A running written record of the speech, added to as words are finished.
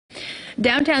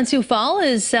Downtown Sioux Falls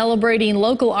is celebrating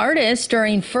local artists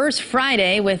during First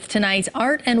Friday with tonight's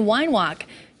Art and Wine Walk.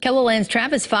 KELOLAND's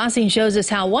Travis Fossing shows us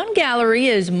how one gallery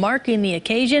is marking the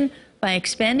occasion by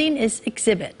expanding its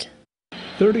exhibit.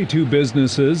 32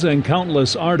 businesses and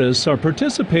countless artists are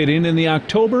participating in the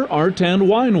October Art and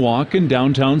Wine Walk in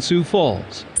downtown Sioux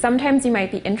Falls. Sometimes you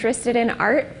might be interested in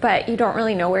art, but you don't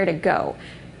really know where to go.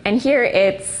 And here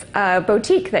it's a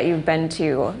boutique that you've been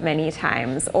to many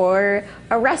times, or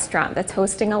a restaurant that's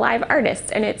hosting a live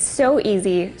artist. And it's so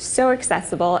easy, so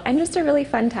accessible, and just a really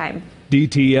fun time.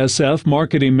 DTSF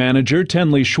marketing manager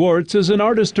Tenley Schwartz is an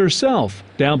artist herself,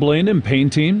 dabbling in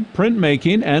painting,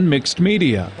 printmaking, and mixed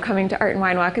media. Coming to Art and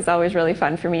Wine Walk is always really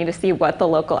fun for me to see what the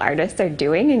local artists are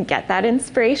doing and get that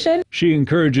inspiration. She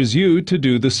encourages you to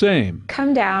do the same.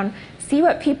 Come down, see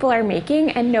what people are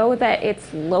making, and know that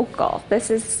it's local.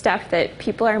 This is stuff that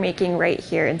people are making right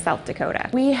here in South Dakota.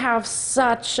 We have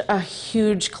such a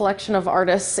huge collection of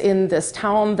artists in this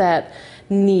town that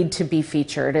need to be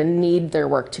featured and need their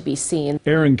work to be seen.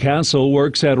 Erin Castle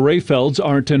works at Rayfeld's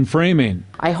Art and Framing.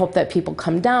 I hope that people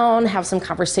come down, have some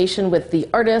conversation with the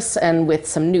artists and with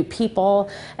some new people,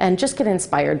 and just get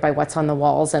inspired by what's on the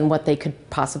walls and what they could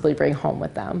possibly bring home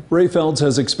with them. Rayfeld's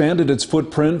has expanded its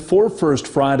footprint for First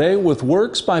Friday with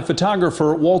works by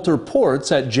photographer Walter Ports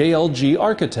at JLG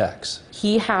Architects.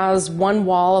 He has one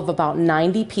wall of about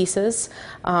 90 pieces,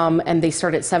 and they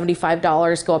start at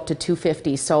 $75, go up to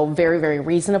 $250, so very, very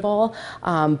reasonable.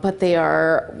 But they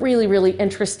are really, really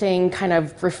interesting, kind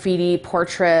of graffiti,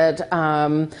 portrait,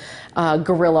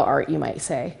 guerrilla art, you might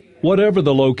say. Whatever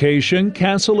the location,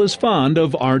 Castle is fond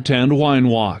of Art and Wine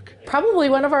Walk. Probably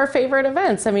one of our favorite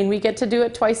events. I mean, we get to do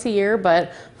it twice a year,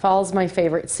 but fall's my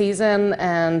favorite season,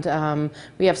 and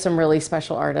we have some really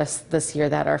special artists this year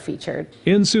that are featured.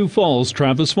 In Sioux Falls,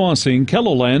 Travis Fossing,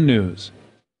 KELOLAND News.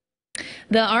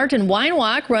 The Art and Wine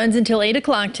Walk runs until 8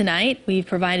 o'clock tonight. We've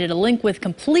provided a link with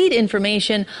complete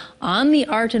information on the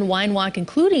Art and Wine Walk,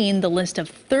 including the list of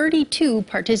 32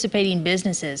 participating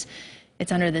businesses.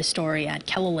 It's under this story at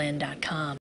KELOLAND.com.